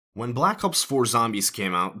When Black Ops 4 Zombies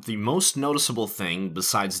came out, the most noticeable thing,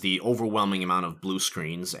 besides the overwhelming amount of blue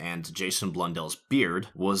screens and Jason Blundell's beard,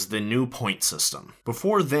 was the new point system.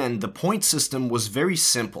 Before then, the point system was very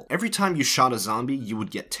simple. Every time you shot a zombie, you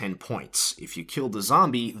would get 10 points. If you killed a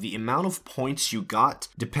zombie, the amount of points you got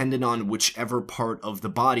depended on whichever part of the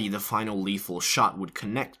body the final lethal shot would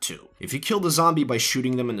connect to. If you killed a zombie by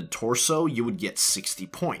shooting them in the torso, you would get 60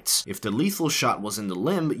 points. If the lethal shot was in the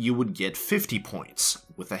limb, you would get 50 points.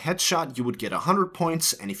 With a headshot, you would get 100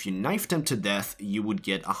 points, and if you knifed him to death, you would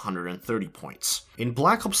get 130 points. In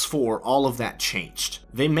Black Ops 4, all of that changed.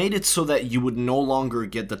 They made it so that you would no longer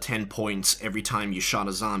get the 10 points every time you shot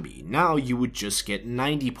a zombie. Now you would just get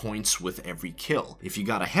 90 points with every kill. If you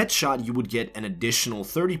got a headshot, you would get an additional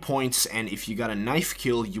 30 points, and if you got a knife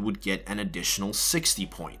kill, you would get an additional 60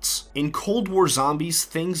 points. In Cold War Zombies,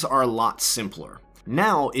 things are a lot simpler.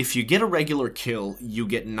 Now, if you get a regular kill, you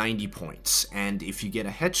get 90 points, and if you get a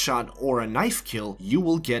headshot or a knife kill, you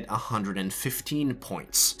will get 115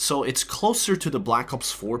 points. So it's closer to the Black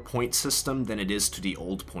Ops 4 point system than it is to the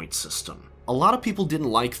old point system. A lot of people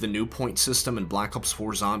didn't like the new point system in Black Ops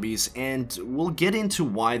 4 Zombies, and we'll get into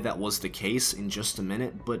why that was the case in just a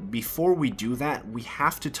minute, but before we do that, we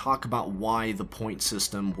have to talk about why the point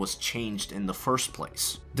system was changed in the first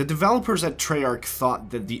place. The developers at Treyarch thought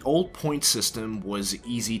that the old point system was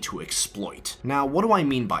easy to exploit. Now, what do I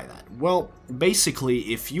mean by that? Well,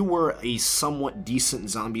 basically, if you were a somewhat decent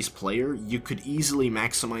Zombies player, you could easily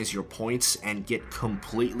maximize your points and get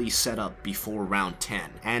completely set up before round 10.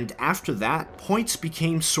 And after that, points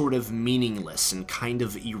became sort of meaningless and kind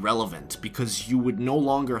of irrelevant because you would no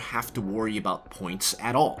longer have to worry about points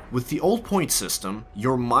at all. With the old point system,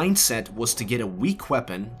 your mindset was to get a weak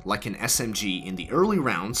weapon, like an SMG, in the early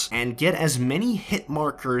rounds and get as many hit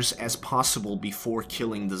markers as possible before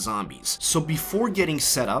killing the zombies. So before getting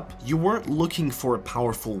set up, you weren't looking for a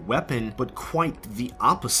powerful weapon, but quite the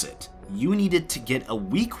opposite. You needed to get a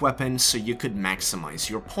weak weapon so you could maximize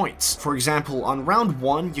your points. For example, on round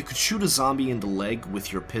 1, you could shoot a zombie in the leg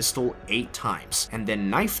with your pistol 8 times, and then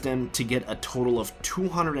knife them to get a total of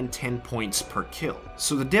 210 points per kill.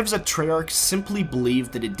 So the devs at Treyarch simply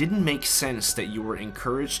believed that it didn't make sense that you were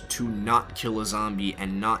encouraged to not kill a zombie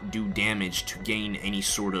and not do damage to gain any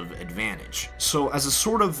sort of advantage. So as a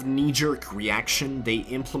sort of knee-jerk reaction, they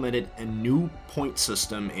implemented a new point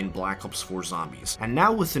system in Black Ops 4 Zombies. And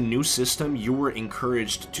now with the new system, you were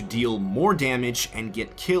encouraged to deal more damage and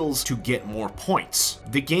get kills to get more points.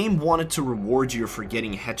 The game wanted to reward you for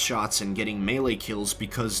getting headshots and getting melee kills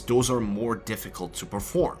because those are more difficult to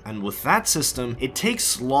perform. And with that system, it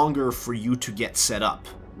takes longer for you to get set up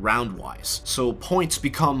round-wise, so points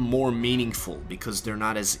become more meaningful because they're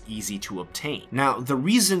not as easy to obtain. Now, the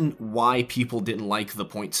reason why people didn't like the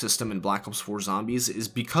point system in Black Ops 4 Zombies is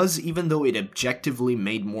because even though it objectively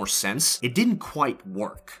made more sense, it didn't quite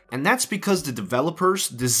work. And that's because the developers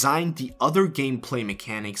designed the other gameplay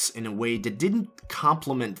mechanics in a way that didn't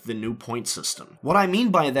complement the new point system. What I mean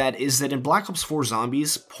by that is that in Black Ops 4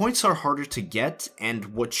 Zombies, points are harder to get, and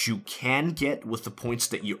what you can get with the points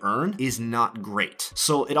that you earn is not great.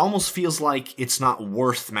 So it almost feels like it's not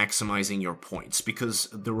worth maximizing your points because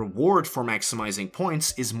the reward for maximizing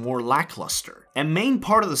points is more lackluster. A main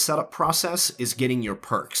part of the setup process is getting your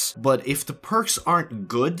perks, but if the perks aren't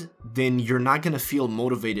good, then you're not going to feel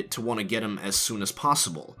motivated to want to get them as soon as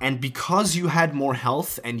possible. And because you had more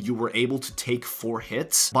health and you were able to take 4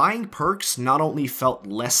 hits, buying perks not only felt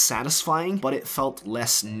less satisfying, but it felt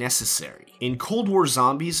less necessary. In Cold War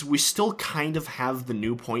Zombies, we still kind of have the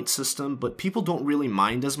new point system, but people don't really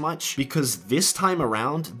mind as much because this time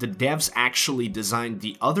around, the devs actually designed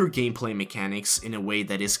the other gameplay mechanics in a way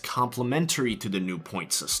that is complementary to the new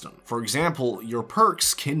point system. For example, your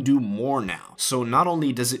perks can do more now. So not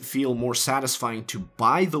only does it feel more satisfying to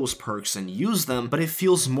buy those perks and use them, but it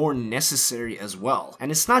feels more necessary as well. And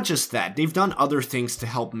it's not just that, they've done other things to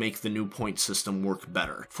help make the new point system work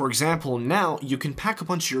better. For example, now you can pack a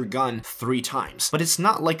punch your gun 3 times, but it's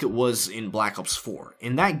not like it was in Black Ops 4.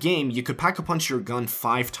 In that game, you could pack a punch your gun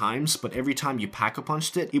 5 times, but every time you pack a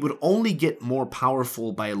punched it, it would only get more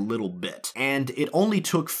powerful by a little bit. And it only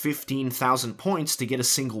took 15,000 points to get a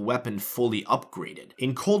single weapon fully upgraded.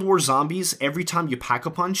 In Cold War Zombies, every time you pack a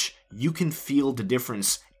punch, you can feel the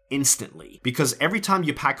difference instantly, because every time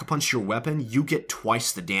you pack-a-punch your weapon, you get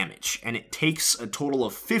twice the damage, and it takes a total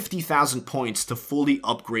of 50,000 points to fully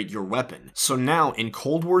upgrade your weapon. So now, in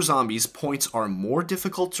Cold War Zombies, points are more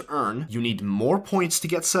difficult to earn, you need more points to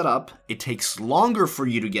get set up, it takes longer for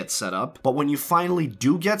you to get set up, but when you finally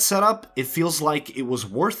do get set up, it feels like it was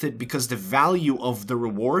worth it because the value of the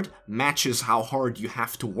reward matches how hard you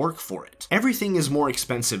have to work for it. Everything is more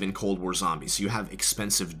expensive in Cold War Zombies. You have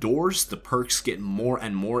expensive doors, the perks get more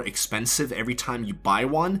and more expensive every time you buy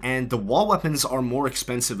one, and the wall weapons are more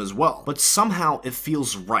expensive as well. But somehow it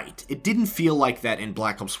feels right. It didn't feel like that in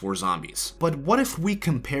Black Ops 4 Zombies. But what if we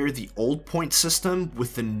compare the old point system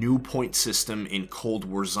with the new point system in Cold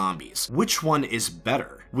War Zombies? Which one is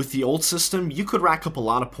better? With the old system, you could rack up a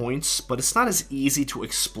lot of points, but it's not as easy to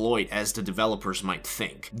exploit as the developers might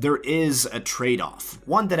think. There is a trade-off,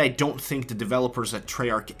 one that I don't think the developers at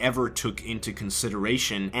Treyarch ever took into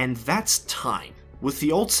consideration, and that's time. With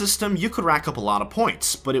the old system, you could rack up a lot of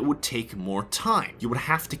points, but it would take more time. You would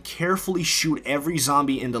have to carefully shoot every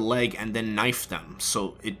zombie in the leg and then knife them,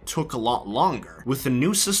 so it took a lot longer. With the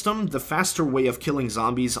new system, the faster way of killing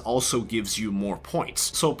zombies also gives you more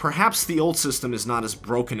points, so perhaps the old system is not as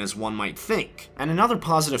broken as one might think. And another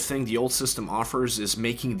positive thing the old system offers is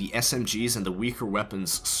making the SMGs and the weaker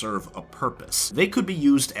weapons serve a purpose. They could be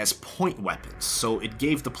used as point weapons, so it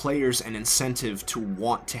gave the players an incentive to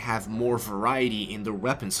want to have more variety in their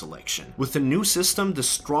weapon selection. With the new system, the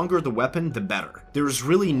stronger the weapon, the better. There is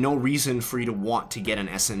really no reason for you to want to get an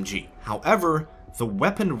SMG. However, the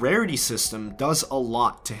weapon rarity system does a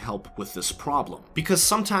lot to help with this problem, because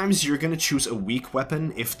sometimes you're gonna choose a weak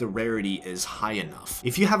weapon if the rarity is high enough.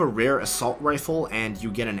 If you have a rare assault rifle and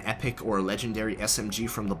you get an epic or legendary SMG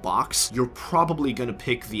from the box, you're probably gonna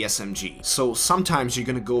pick the SMG. So sometimes you're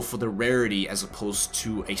gonna go for the rarity as opposed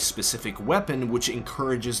to a specific weapon, which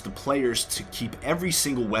encourages the players to keep every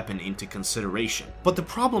single weapon into consideration. But the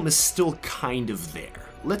problem is still kind of there.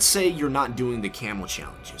 Let's say you're not doing the camo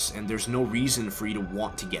challenges, and there's no reason for you to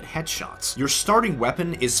want to get headshots. Your starting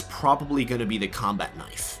weapon is probably going to be the combat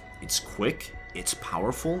knife. It's quick, it's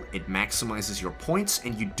powerful, it maximizes your points,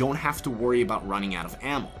 and you don't have to worry about running out of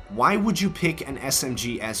ammo. Why would you pick an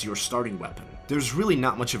SMG as your starting weapon? There's really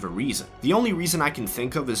not much of a reason. The only reason I can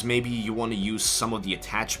think of is maybe you want to use some of the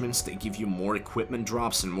attachments that give you more equipment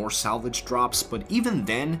drops and more salvage drops, but even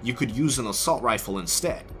then, you could use an assault rifle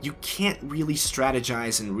instead. You can't really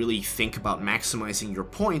strategize and really think about maximizing your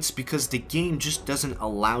points because the game just doesn't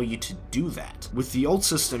allow you to do that. With the old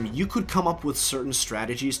system, you could come up with certain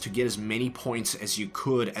strategies to get as many points as you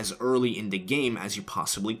could as early in the game as you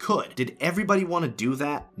possibly could. Did everybody want to do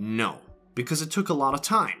that? No, because it took a lot of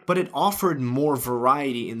time, but it offered more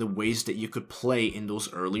variety in the ways that you could play in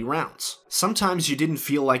those early rounds. Sometimes you didn't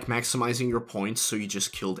feel like maximizing your points, so you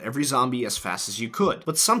just killed every zombie as fast as you could,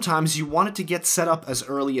 but sometimes you wanted to get set up as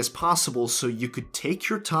early as possible so you could take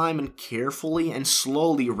your time and carefully and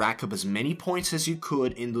slowly rack up as many points as you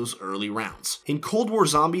could in those early rounds. In Cold War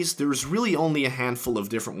Zombies, there's really only a handful of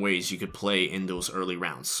different ways you could play in those early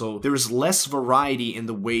rounds, so there's less variety in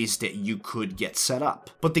the ways that you could get set up.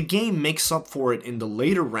 But the game makes up for it in the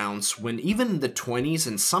later rounds when even in the 20s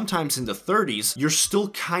and sometimes in the 30s, you're still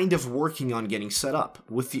kind of working on getting set up.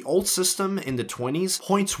 With the old system in the 20s,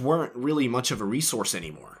 points weren't really much of a resource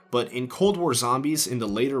anymore. But in Cold War Zombies, in the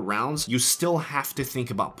later rounds, you still have to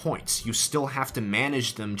think about points. You still have to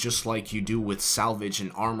manage them just like you do with salvage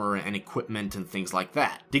and armor and equipment and things like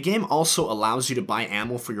that. The game also allows you to buy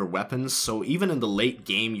ammo for your weapons, so even in the late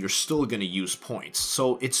game, you're still gonna use points.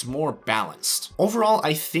 So it's more balanced. Overall,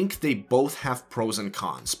 I think they both have pros and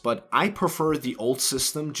cons, but I prefer the old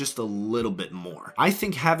system just a little bit more. I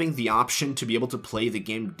think having the option to be able to play the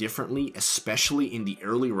game differently, especially in the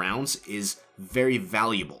early rounds, is very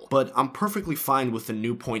valuable, but I'm perfectly fine with the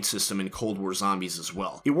new point system in Cold War Zombies as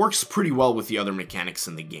well. It works pretty well with the other mechanics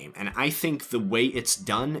in the game, and I think the way it's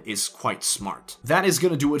done is quite smart. That is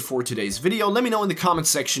gonna do it for today's video. Let me know in the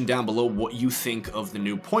comments section down below what you think of the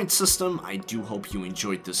new point system. I do hope you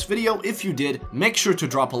enjoyed this video. If you did, make sure to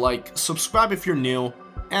drop a like, subscribe if you're new,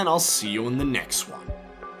 and I'll see you in the next one.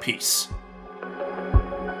 Peace.